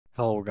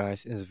Hello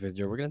guys, in this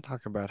video we're going to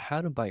talk about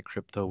how to buy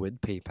crypto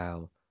with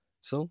PayPal.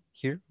 So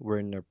here we're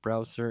in a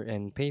browser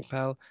and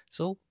PayPal,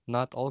 so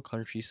not all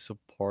countries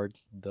support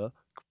the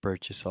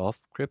purchase of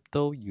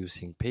crypto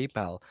using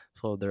PayPal.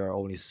 So there are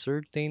only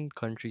certain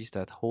countries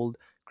that hold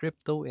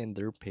crypto in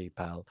their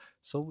PayPal.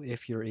 So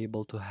if you're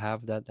able to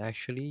have that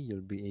actually,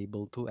 you'll be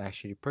able to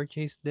actually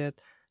purchase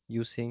that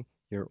using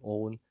your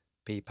own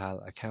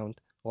PayPal account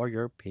or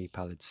your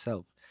PayPal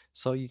itself.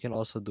 So you can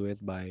also do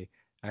it by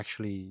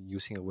actually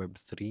using a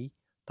Web3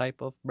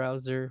 type of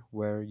browser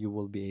where you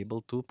will be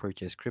able to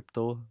purchase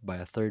crypto by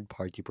a third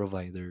party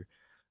provider.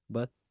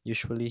 But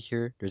usually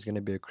here, there's going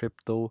to be a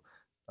crypto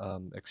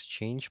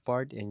exchange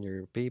part in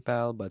your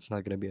PayPal, but it's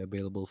not going to be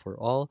available for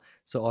all.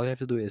 So all you have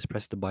to do is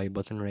press the buy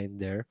button right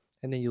there,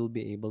 and then you'll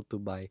be able to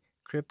buy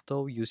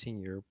crypto using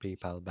your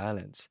PayPal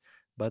balance.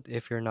 But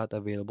if you're not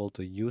available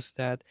to use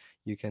that,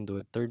 you can do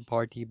it third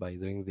party by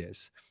doing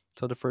this.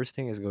 So the first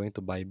thing is going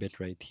to Bybit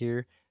right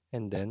here,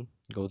 and then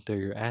go to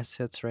your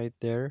assets right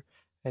there,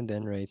 and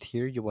then right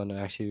here you want to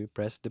actually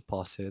press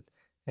deposit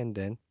and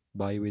then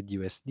buy with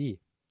USD,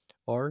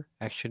 or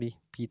actually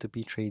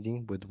P2P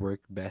trading would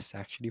work best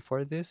actually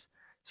for this.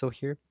 So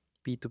here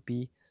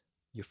P2P,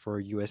 for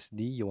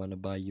USD, you want to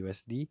buy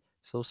USD,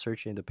 so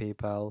search in the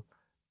PayPal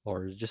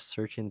or just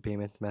search in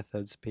payment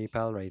methods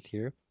PayPal right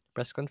here,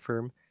 press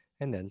confirm,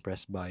 and then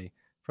press buy.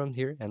 From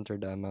here, enter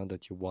the amount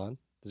that you want,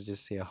 let's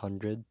just say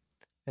 100,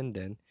 and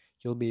then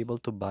you'll be able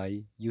to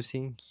buy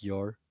using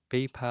your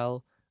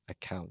PayPal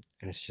account.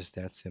 And it's just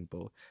that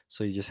simple.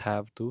 So you just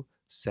have to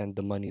send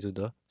the money to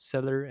the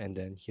seller, and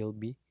then he'll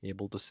be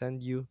able to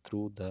send you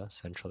through the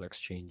central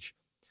exchange.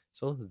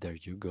 So there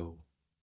you go.